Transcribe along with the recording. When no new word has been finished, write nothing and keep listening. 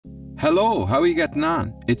Hello, how are you getting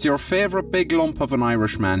on? It's your favourite big lump of an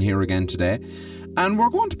Irishman here again today, and we're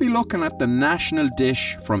going to be looking at the national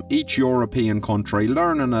dish from each European country,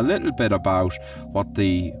 learning a little bit about what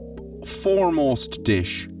the foremost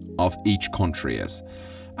dish of each country is.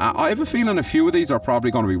 I have a feeling a few of these are probably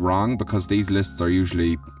going to be wrong because these lists are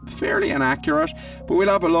usually fairly inaccurate, but we'll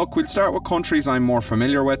have a look. We'll start with countries I'm more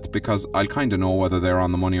familiar with because I'll kind of know whether they're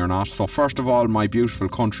on the money or not. So first of all, my beautiful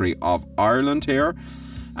country of Ireland here.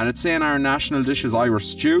 And it's saying our national dish is Irish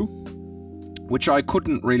stew, which I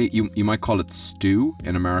couldn't really, you might call it stew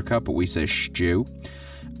in America, but we say stew.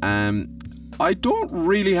 I don't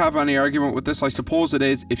really have any argument with this. I suppose it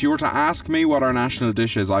is. If you were to ask me what our national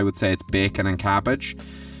dish is, I would say it's bacon and cabbage.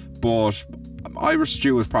 But Irish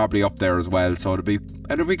stew is probably up there as well, so it'll be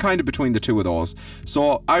kind of between the two of those.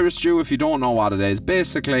 So Irish stew, if you don't know what it is,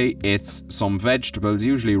 basically it's some vegetables,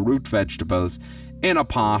 usually root vegetables, in a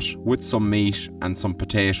pot with some meat and some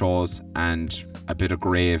potatoes and a bit of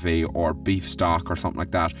gravy or beef stock or something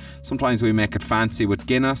like that. Sometimes we make it fancy with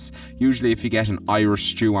Guinness. Usually if you get an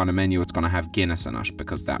Irish stew on a menu, it's going to have Guinness in it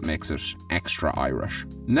because that makes it extra Irish.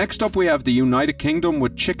 Next up we have the United Kingdom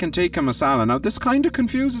with chicken tikka masala. Now this kind of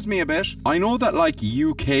confuses me a bit. I know that like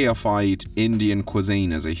UK-ified Indian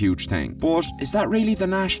cuisine is a huge thing, but is that really the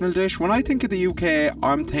national dish? When I think of the UK,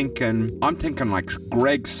 I'm thinking like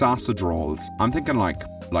Greg's sausage rolls. I'm thinking like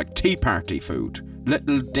tea party food.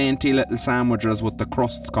 Little dainty little sandwiches with the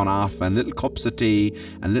crusts gone off and little cups of tea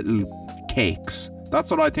and little cakes.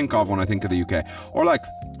 That's what I think of when I think of the UK. Or like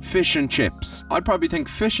fish and chips. I'd probably think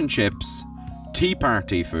fish and chips, tea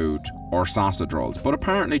party food, or sausage rolls. But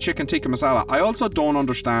apparently chicken tikka masala. I also don't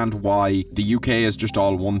understand why the UK is just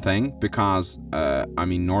all one thing, because I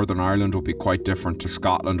mean Northern Ireland would be quite different to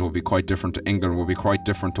Scotland, would be quite different to England, would be quite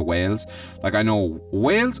different to Wales. Like I know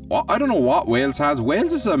Wales, I don't know what Wales has.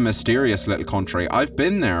 Wales is a mysterious little country. I've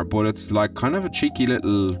been there, but it's like kind of a cheeky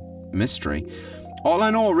little mystery. All I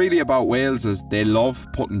know really about Wales is they love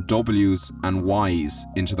putting W's and Y's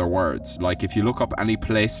into their words. Like if you look up any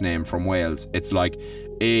place name from Wales, it's like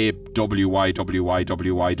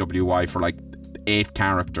A-W-Y-W-Y-W-Y-W-Y for like 8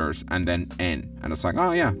 characters and then N. And it's like,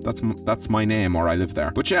 oh yeah, that's my name, or I live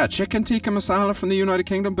there. But yeah, chicken tikka masala from the United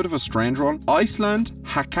Kingdom, bit of a strange one. Iceland,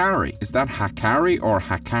 Hákarl. Is that Hákarl or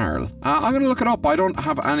Hákarl? I'm gonna look it up. I don't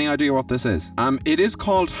have any idea what this is. It is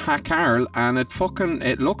called Hákarl, and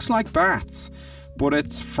it looks like bats. But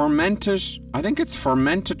it's fermented, I think it's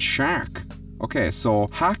fermented shark. Okay, so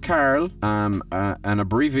Hákarl, an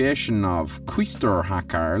abbreviation of Kvístur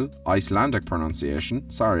Hákarl, Icelandic pronunciation.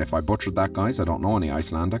 Sorry if I butchered that, guys, I don't know any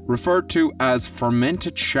Icelandic. Referred to as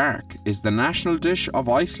fermented shark, is the national dish of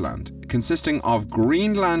Iceland, consisting of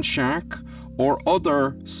Greenland shark or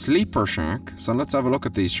other sleeper shark. So let's have a look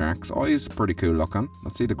at these sharks. Oh, he's pretty cool looking.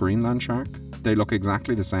 Let's see the Greenland shark. They look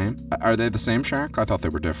exactly the same. Are they the same shark? I thought they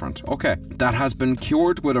were different. Okay. That has been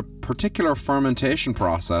cured with a particular fermentation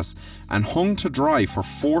process and hung to dry for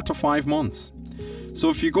 4 to 5 months. So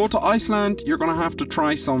if you go to Iceland, you're going to have to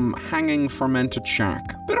try some hanging fermented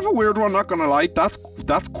shark. Bit of a weird one, not going to lie. That's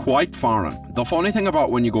quite foreign. The funny thing about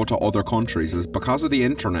when you go to other countries is because of the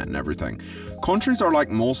internet and everything, countries are like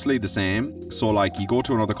mostly the same. So like you go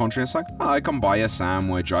to another country, it's like, oh, I can buy a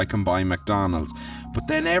sandwich, I can buy McDonald's. But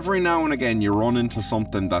then every now and again you run into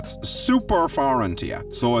something that's super foreign to you.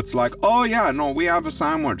 So it's like, oh yeah, no, we have a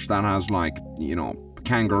sandwich that has like, you know,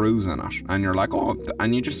 kangaroos in it. And you're like, oh,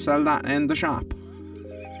 and you just sell that in the shop.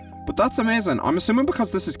 But that's amazing. I'm assuming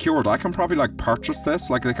because this is cured, I can probably like purchase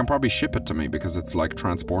this. Like they can probably ship it to me because it's like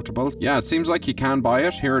transportable. Yeah, it seems like you can buy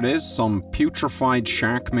it. Here it is, some putrefied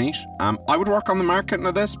shark meat. I would work on the marketing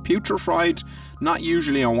of this. Putrefied, not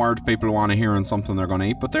usually a word people want to hear and something they're going to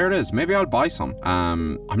eat, but there it is. Maybe I'll buy some.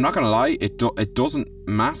 I'm not going to lie, it doesn't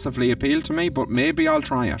massively appeal to me, but maybe I'll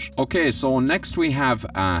try it. Okay, so next we have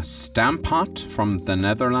Stamppot from the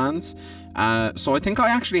Netherlands. So I think I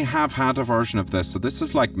actually have had a version of this. So this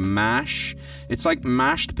is like mash. It's like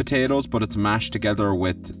mashed potatoes, but it's mashed together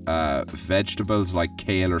with vegetables like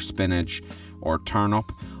kale or spinach or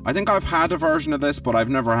turnip. I think I've had a version of this, but I've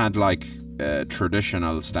never had like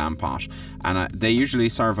traditional Stamppot. And they usually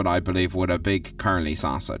serve it, I believe, with a big curly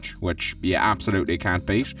sausage, which you absolutely can't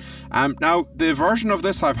beat. Now, the version of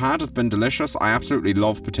this I've had has been delicious. I absolutely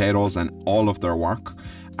love potatoes and all of their work.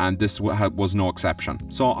 And this was no exception.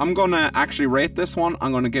 So I'm going to actually rate this one.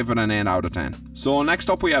 I'm going to give it an 8 out of 10. So next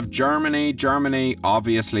up we have Germany. Germany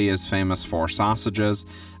obviously is famous for sausages.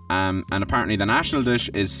 And apparently the national dish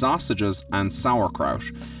is sausages and sauerkraut.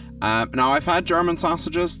 Now I've had German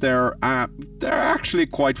sausages. They're actually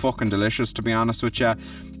quite fucking delicious, to be honest with you.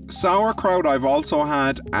 Sauerkraut I've also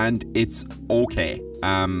had, and it's okay.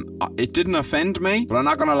 It didn't offend me, but I'm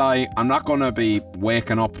not gonna lie, I'm not gonna be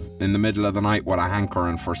waking up in the middle of the night with a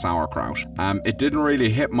hankering for sauerkraut. It didn't really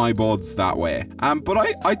hit my buds that way. But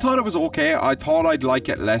I thought it was okay. I thought I'd like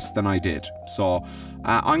it less than I did. So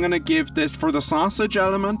I'm gonna give this, for the sausage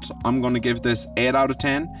element, I'm gonna give this 8 out of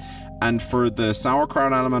 10. And for the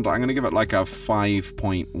sauerkraut element, I'm gonna give it like a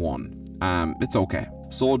 5.1. It's okay.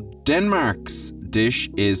 So Denmark's dish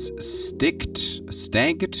is Stegt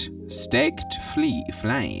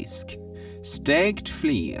flæsk.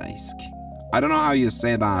 I don't know how you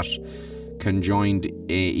say that conjoined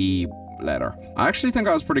AE letter. I actually think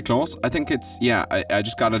I was pretty close. I think it's, yeah, I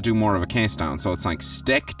just gotta do more of a case down. So it's like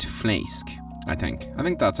Stegt flæsk. I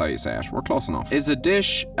think that's how you say it. We're close enough. Is a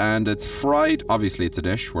dish, and it's fried. Obviously it's a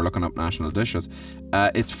dish. We're looking up national dishes.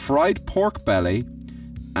 It's fried pork belly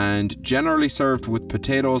and generally served with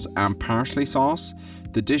potatoes and parsley sauce.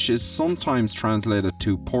 The dish is sometimes translated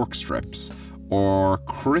to pork strips or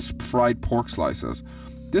crisp fried pork slices.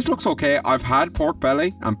 This looks okay. I've had pork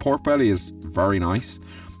belly, and pork belly is very nice.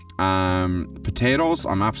 Potatoes,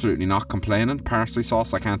 I'm absolutely not complaining. Parsley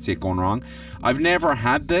sauce, I can't see it going wrong. I've never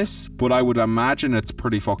had this, but I would imagine it's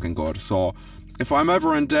pretty fucking good. So if I'm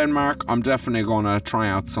ever in Denmark, I'm definitely gonna try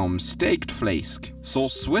out some steaked flæsk. So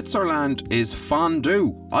Switzerland is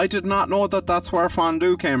fondue. I did not know that that's where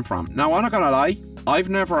fondue came from. Now, I'm not gonna lie, I've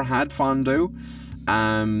never had fondue.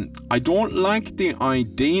 I don't like the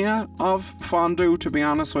idea of fondue, to be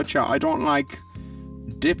honest with you. I don't like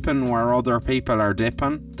dipping where other people are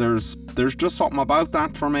dipping. There's just something about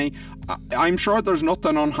that for me. I'm sure there's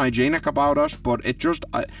nothing unhygienic about it, but it just,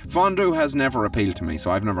 fondue has never appealed to me,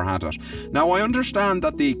 so I've never had it. Now, I understand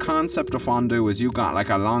that the concept of fondue is you got like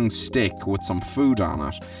a long stick with some food on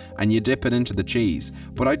it and you dip it into the cheese,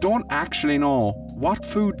 but I don't actually know, what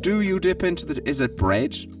food do you dip into the, is it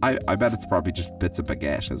bread? I bet it's probably just bits of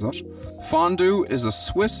baguette, is it? Fondue is a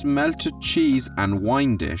Swiss melted cheese and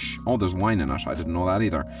wine dish. Oh, there's wine in it, I didn't know that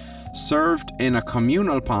either. Served in a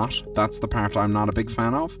communal pot, that's the part I'm not a big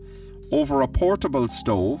fan of, over a portable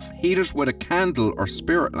stove, heated with a candle or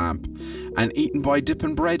spirit lamp, and eaten by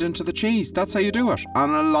dipping bread into the cheese. That's how you do it, on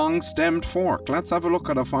a long-stemmed fork. Let's have a look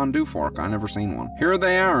at a fondue fork. I've never seen one. Here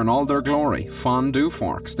they are in all their glory, fondue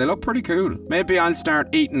forks. They look pretty cool. Maybe I'll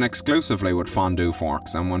start eating exclusively with fondue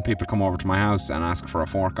forks, and when people come over to my house and ask for a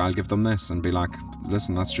fork, I'll give them this and be like,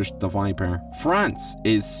 listen, that's just the vibe here. France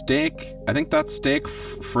is steak, I think that's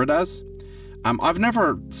Steak-Frites. I've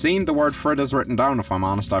never seen the word fritters written down, if I'm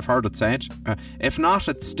honest. I've heard it said. If not,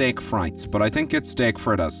 it's Steak-Frites, but I think it's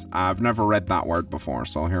Steak-Frites. I've never read that word before,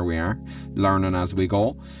 so here we are, learning as we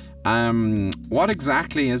go. What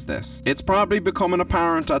exactly is this? It's probably becoming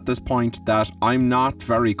apparent at this point that I'm not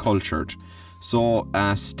very cultured. So,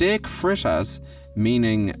 Steak-Frites,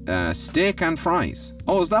 meaning steak and fries.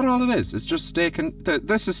 Oh, is that all it is? It's just steak and...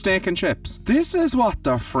 this is steak and chips. This is what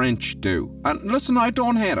the French do. And listen, I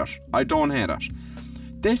don't hate it. I don't hate it.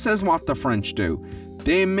 This is what the French do.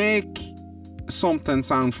 They make something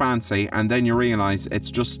sound fancy and then you realise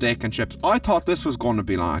it's just steak and chips. I thought this was going to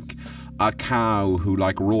be like a cow who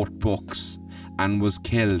like wrote books and was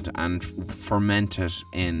killed and fermented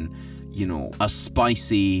in, you know, a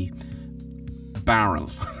spicy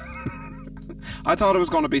barrel. I thought it was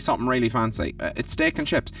going to be something really fancy. It's steak and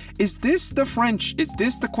chips. Is this the French? Is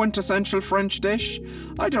this the quintessential French dish?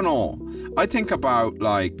 I don't know. I think about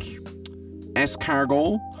like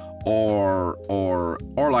escargot or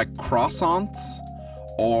like croissants,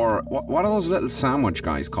 or what are those little sandwich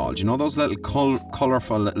guys called? You know, those little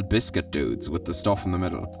colourful little biscuit dudes with the stuff in the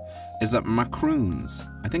middle. Is it macaroons?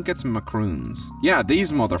 I think it's macaroons. Yeah,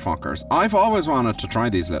 these motherfuckers. I've always wanted to try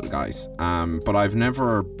these little guys, but I've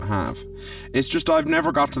never have. It's just I've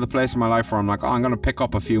never got to the place in my life where I'm like, oh, I'm going to pick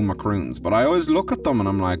up a few macaroons. But I always look at them and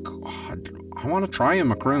I'm like, oh, I want to try a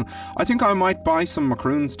macaroon. I think I might buy some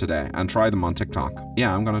macaroons today and try them on TikTok.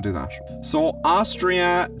 Yeah, I'm going to do that. So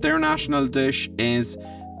Austria, their national dish is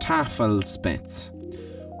Tafelspitz.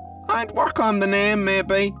 I'd work on the name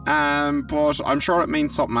maybe, but I'm sure it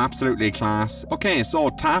means something absolutely class. Okay, so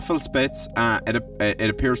Tafelspitz, it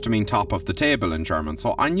appears to mean top of the table in German.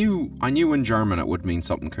 So I knew in German it would mean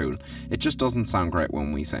something cool. It just doesn't sound great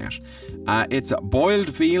when we say it. It's boiled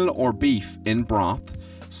veal or beef in broth,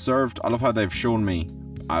 served. I love how they've shown me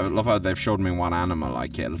what animal I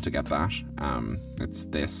killed to get that.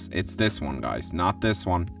 It's this one, guys. Not this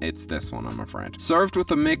one. It's this one, I'm afraid. Served with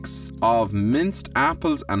a mix of minced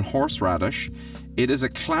apples and horseradish, it is a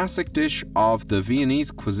classic dish of the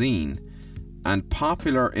Viennese cuisine and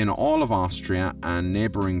popular in all of Austria and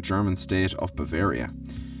neighbouring German state of Bavaria.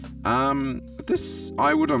 This,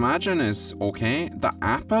 I would imagine, is okay. The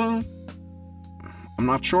apple, I'm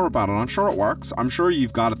not sure about it. I'm sure it works. I'm sure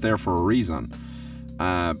you've got it there for a reason.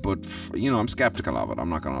 But, you know, I'm skeptical of it. I'm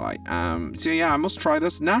not going to lie. So, yeah, I must try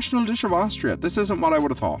this. National dish of Austria. This isn't what I would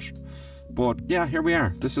have thought. But, yeah, here we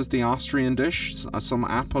are. This is the Austrian dish. Some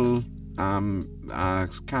apple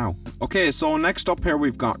cow. Okay, so next up here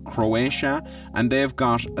we've got Croatia. And they've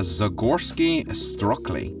got a Zagorski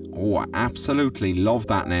Štrukli. Oh, I absolutely love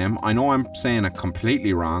that name. I know I'm saying it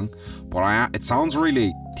completely wrong. But it sounds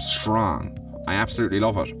really strong. I absolutely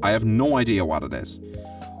love it. I have no idea what it is.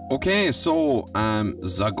 Okay, so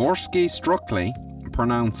Zagorski Štrukli,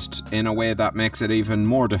 pronounced in a way that makes it even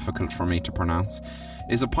more difficult for me to pronounce,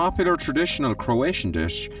 is a popular traditional Croatian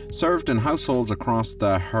dish served in households across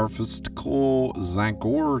the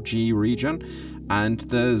Zagorski region and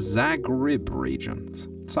the Zagreb regions.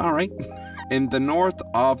 Sorry. In the north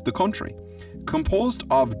of the country. Composed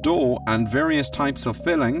of dough and various types of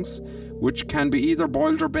fillings, which can be either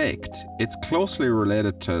boiled or baked. It's closely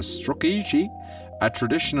related to Štrukli, a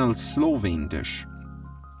traditional Slovene dish.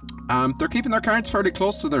 They're keeping their cards fairly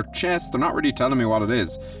close to their chest. They're not really telling me what it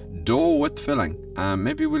is. Dough with filling.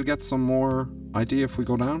 Maybe we'll get some more idea if we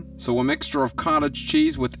go down. So a mixture of cottage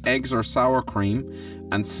cheese with eggs or sour cream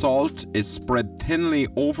and salt is spread thinly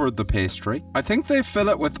over the pastry. I think they fill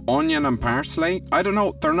it with onion and parsley. I don't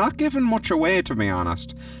know. They're not giving much away, to be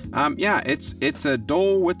honest. Yeah, it's a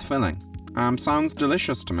dough with filling. Sounds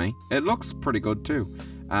delicious to me. It looks pretty good too.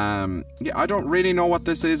 Yeah, I don't really know what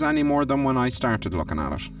this is any more than when I started looking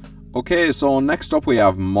at it. Okay, so next up we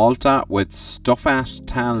have Malta with Stuffat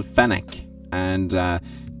Tal-Fenek. And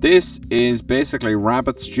this is basically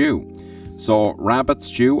rabbit stew. So rabbit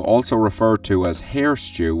stew, also referred to as hare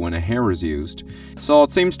stew when a hare is used. So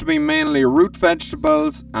it seems to be mainly root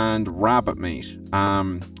vegetables and rabbit meat.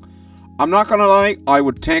 I'm not gonna lie, I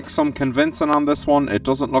would take some convincing on this one. It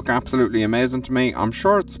doesn't look absolutely amazing to me. I'm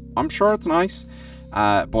sure it's nice.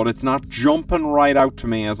 But it's not jumping right out to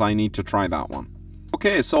me as I need to try that one.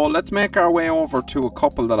 Okay, so let's make our way over to a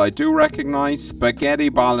couple that I do recognise. Spaghetti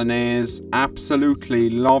Bolognese. Absolutely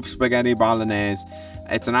love spaghetti Bolognese.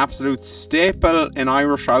 It's an absolute staple in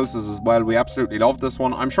Irish houses as well. We absolutely love this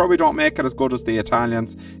one. I'm sure we don't make it as good as the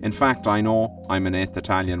Italians. In fact, I know I'm an 8th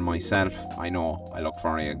Italian myself. I know I look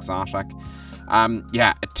very exotic.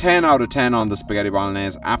 Yeah, a 10 out of 10 on the spaghetti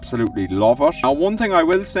bolognese. Absolutely love it. Now, one thing I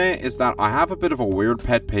will say is that I have a bit of a weird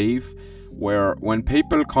pet peeve where when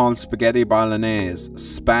people call spaghetti bolognese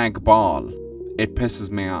spag ball, it pisses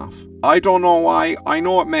me off. I don't know why. I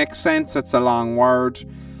know it makes sense. It's a long word.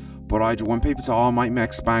 But when people say, oh, I might make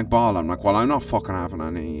spag ball, I'm like, well, I'm not fucking having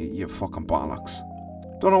any, you fucking bollocks.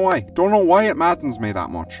 Don't know why. Don't know why it maddens me that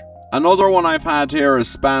much. Another one I've had here is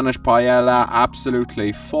Spanish paella.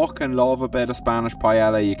 Absolutely fucking love a bit of Spanish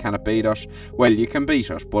paella. You cannot beat it. Well, you can beat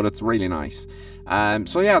it, but it's really nice.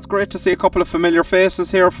 So yeah, it's great to see a couple of familiar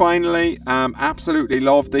faces here finally. Absolutely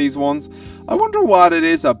love these ones. I wonder what it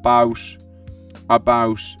is about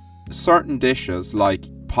certain dishes like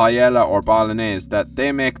paella or bolognese that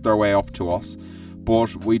they make their way up to us,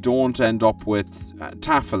 but we don't end up with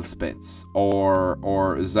Tafelspitz or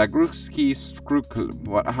Zagorski,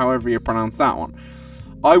 Štrukli, however you pronounce that one.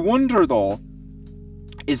 I wonder though,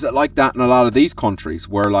 is it like that in a lot of these countries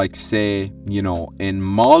where, like, say, you know, in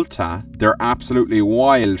Malta, they're absolutely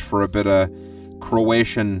wild for a bit of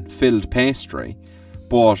Croatian filled pastry,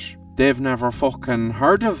 but they've never fucking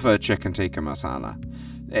heard of a chicken tikka masala.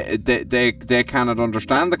 They cannot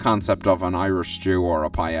understand the concept of an Irish stew or a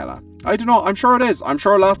paella. I don't know, I'm sure it is. I'm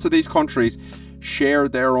sure lots of these countries share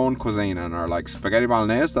their own cuisine and are like, spaghetti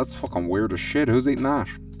bolognese, that's fucking weird as shit. Who's eating that?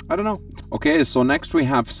 I don't know. Okay, so next we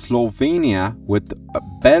have Slovenia with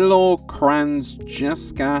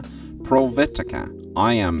Belokranjska Povitica.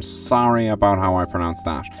 I am sorry about how I pronounce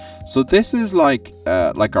that. So this is like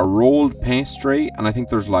a rolled pastry, and I think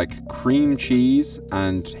there's like cream cheese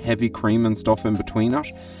and heavy cream and stuff in between it.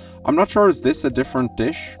 I'm not sure, is this a different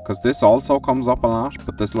dish? Because this also comes up a lot,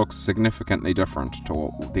 but this looks significantly different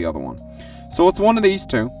to the other one. So it's one of these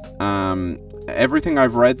two. Everything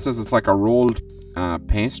I've read says it's like a rolled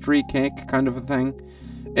pastry cake kind of a thing.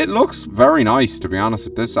 It looks very nice, to be honest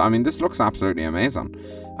with this. I mean, this looks absolutely amazing.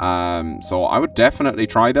 So I would definitely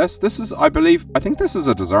try this. This is, I think this is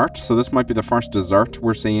a dessert. So this might be the first dessert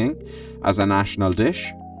we're seeing as a national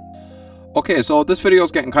dish. Okay, so this video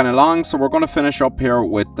is getting kind of long, so we're going to finish up here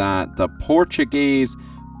with the Portuguese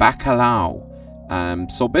Bacalhau.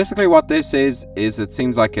 So basically what this is it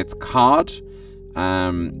seems like it's cod,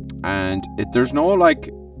 and there's no like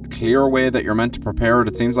clear way that you're meant to prepare it.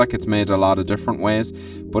 It seems like it's made a lot of different ways,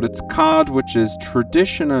 but it's cod which is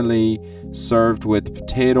traditionally served with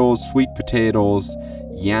potatoes, sweet potatoes,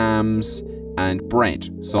 yams and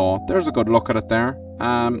bread. So there's a good look at it there.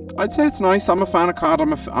 I'd say it's nice. I'm a fan of cod.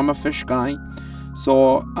 I'm a fish guy.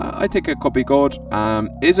 So I think it could be good.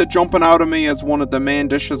 Is it jumping out of me as one of the main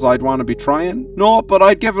dishes I'd want to be trying? No, but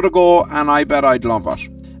I'd give it a go and I bet I'd love it.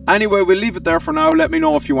 Anyway, we'll leave it there for now. Let me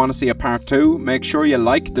know if you want to see a part 2. Make sure you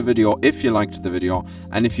like the video if you liked the video.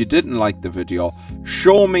 And if you didn't like the video,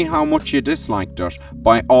 show me how much you disliked it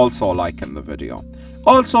by also liking the video.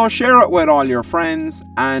 Also, share it with all your friends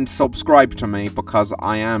and subscribe to me because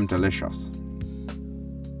I am delicious.